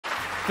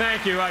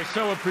Thank you. I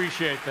so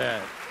appreciate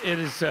that. It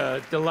is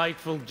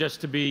delightful just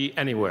to be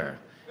anywhere.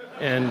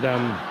 And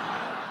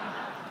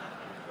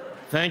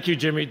thank you,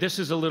 Jimmy. This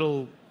is a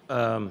little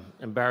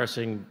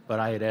embarrassing, but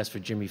I had asked for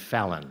Jimmy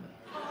Fallon.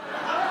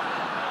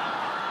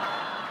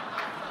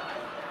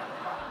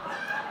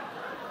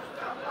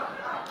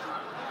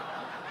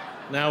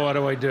 Now what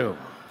do I do?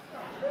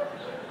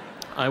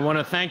 I want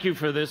to thank you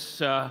for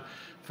this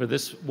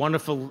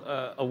wonderful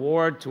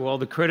award, to all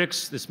the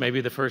critics. This may be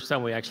the first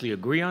time we actually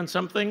agree on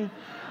something.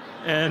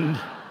 And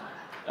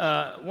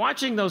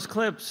watching those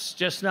clips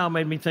just now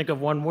made me think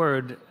of one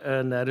word,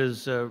 and that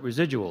is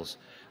residuals.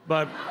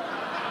 But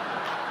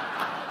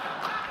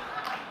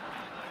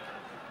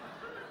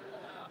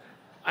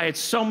I had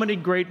so many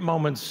great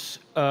moments,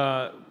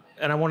 and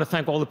I want to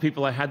thank all the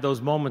people I had those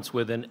moments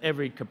with in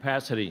every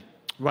capacity.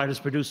 Writers,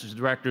 producers,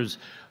 directors,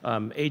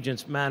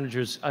 agents,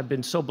 managers. I've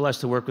been so blessed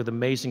to work with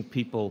amazing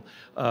people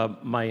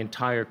my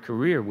entire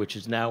career, which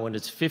is now in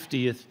its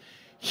 50th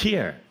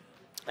year.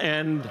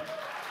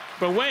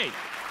 But wait,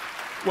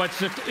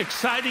 what's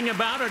exciting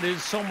about it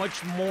is so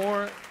much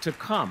more to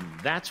come.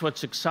 That's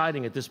what's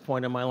exciting at this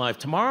point in my life.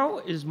 Tomorrow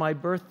is my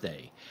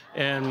birthday,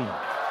 and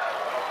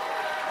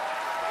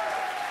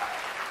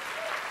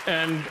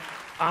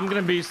I'm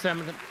going to be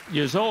 7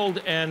 years old,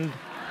 and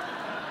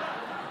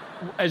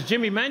as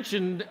Jimmy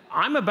mentioned,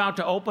 I'm about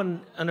to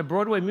open in a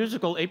Broadway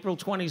musical April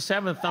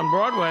 27th on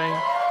Broadway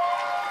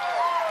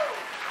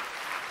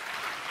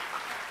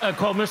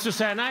called Mr.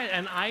 Sad Night,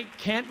 and I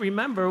can't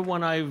remember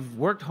when I've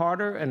worked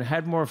harder and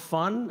had more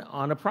fun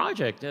on a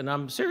project, and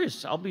I'm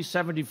serious. I'll be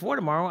 74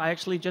 tomorrow. I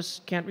actually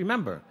just can't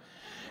remember.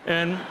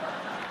 And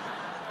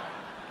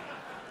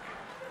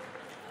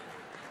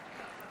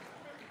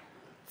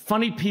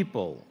funny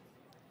people,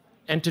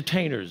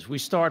 entertainers. We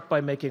start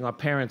by making our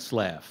parents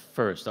laugh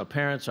first. Our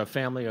parents, our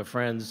family, our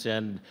friends.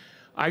 And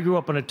I grew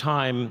up in a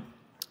time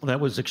that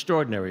was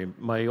extraordinary.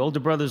 My older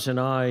brothers and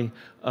I,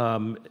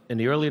 in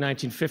the early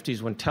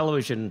 1950s, when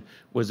television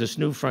was this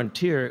new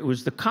frontier, it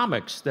was the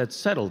comics that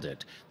settled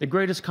it. The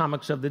greatest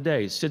comics of the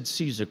day: Sid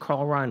Caesar,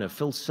 Carl Reiner,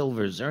 Phil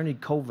Silvers, Ernie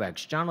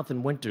Kovacs,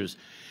 Jonathan Winters.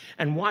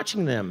 And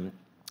watching them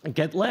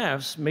get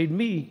laughs made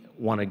me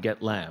want to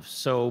get laughs.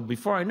 So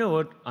before I knew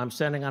it, I'm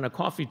standing on a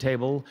coffee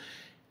table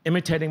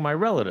imitating my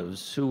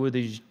relatives, who were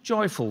these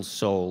joyful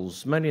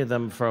souls, many of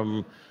them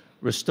from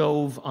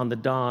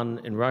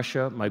Rostov-on-the-Don in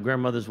Russia. My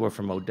grandmothers were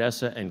from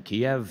Odessa and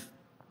Kiev.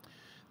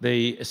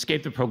 They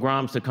escaped the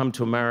pogroms to come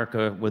to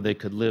America, where they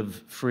could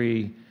live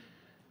free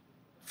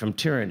from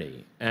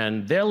tyranny.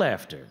 And their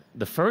laughter,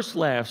 the first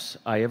laughs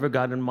I ever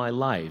got in my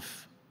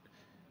life,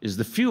 is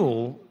the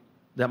fuel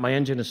that my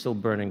engine is still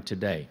burning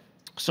today.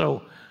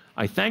 So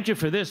I thank you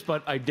for this,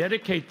 but I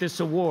dedicate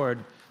this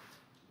award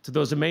to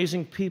those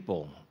amazing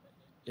people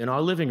in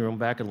our living room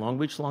back in Long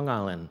Beach, Long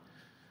Island,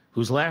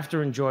 whose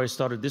laughter and joy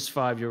started this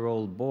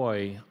 5-year-old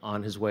boy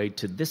on his way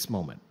to this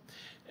moment.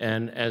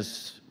 And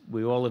as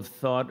we all have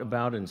thought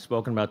about and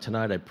spoken about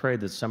tonight, I pray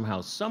that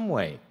somehow, some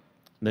way,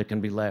 there can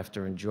be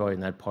laughter and joy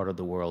in that part of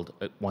the world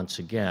once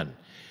again.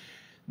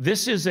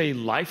 This is a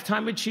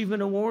Lifetime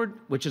Achievement Award,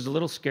 which is a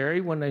little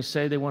scary when they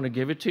say they want to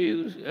give it to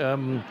you.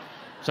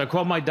 So I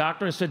called my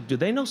doctor and said, do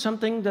they know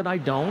something that I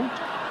don't?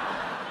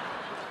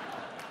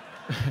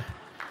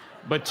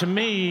 But to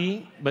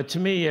me,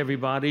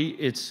 everybody,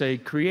 it's a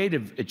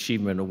Creative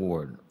Achievement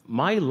Award.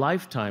 My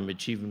Lifetime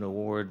Achievement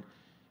Award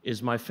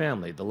is my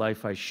family, the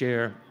life I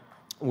share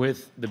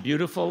with the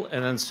beautiful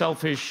and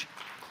unselfish.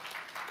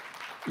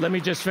 Let me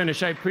just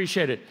finish. I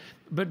appreciate it.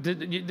 But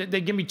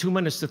they give me 2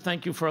 minutes to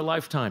thank you for a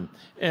lifetime.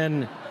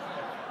 And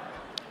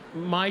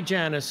my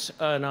Janice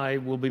and I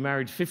will be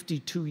married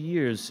 52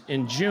 years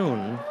in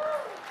June.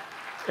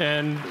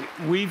 And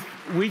we've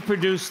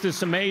produced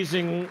this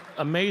amazing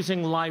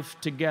life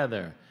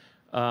together.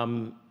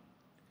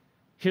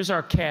 Here's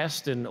our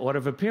cast in order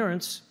of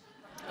appearance.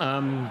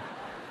 Our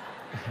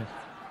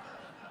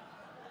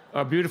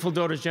beautiful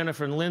daughters,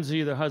 Jennifer and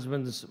Lindsay, their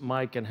husbands,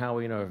 Mike and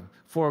Howie, and our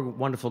 4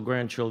 wonderful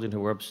grandchildren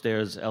who are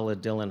upstairs, Ella,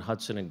 Dylan,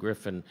 Hudson, and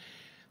Griffin.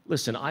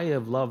 Listen, I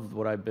have loved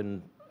what I've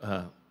been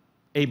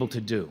able to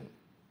do,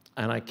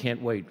 and I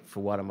can't wait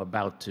for what I'm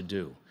about to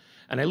do.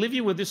 And I leave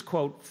you with this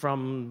quote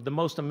from the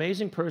most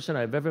amazing person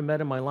I've ever met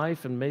in my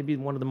life, and maybe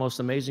one of the most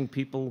amazing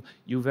people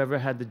you've ever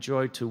had the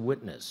joy to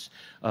witness,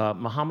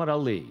 Muhammad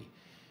Ali,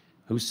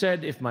 who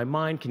said, "If my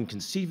mind can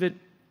conceive it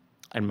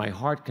and my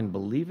heart can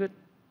believe it,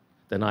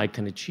 then I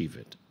can achieve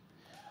it."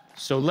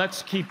 So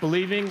let's keep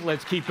believing,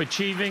 let's keep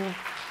achieving,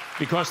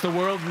 because the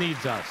world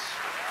needs us.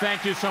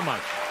 Thank you so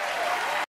much.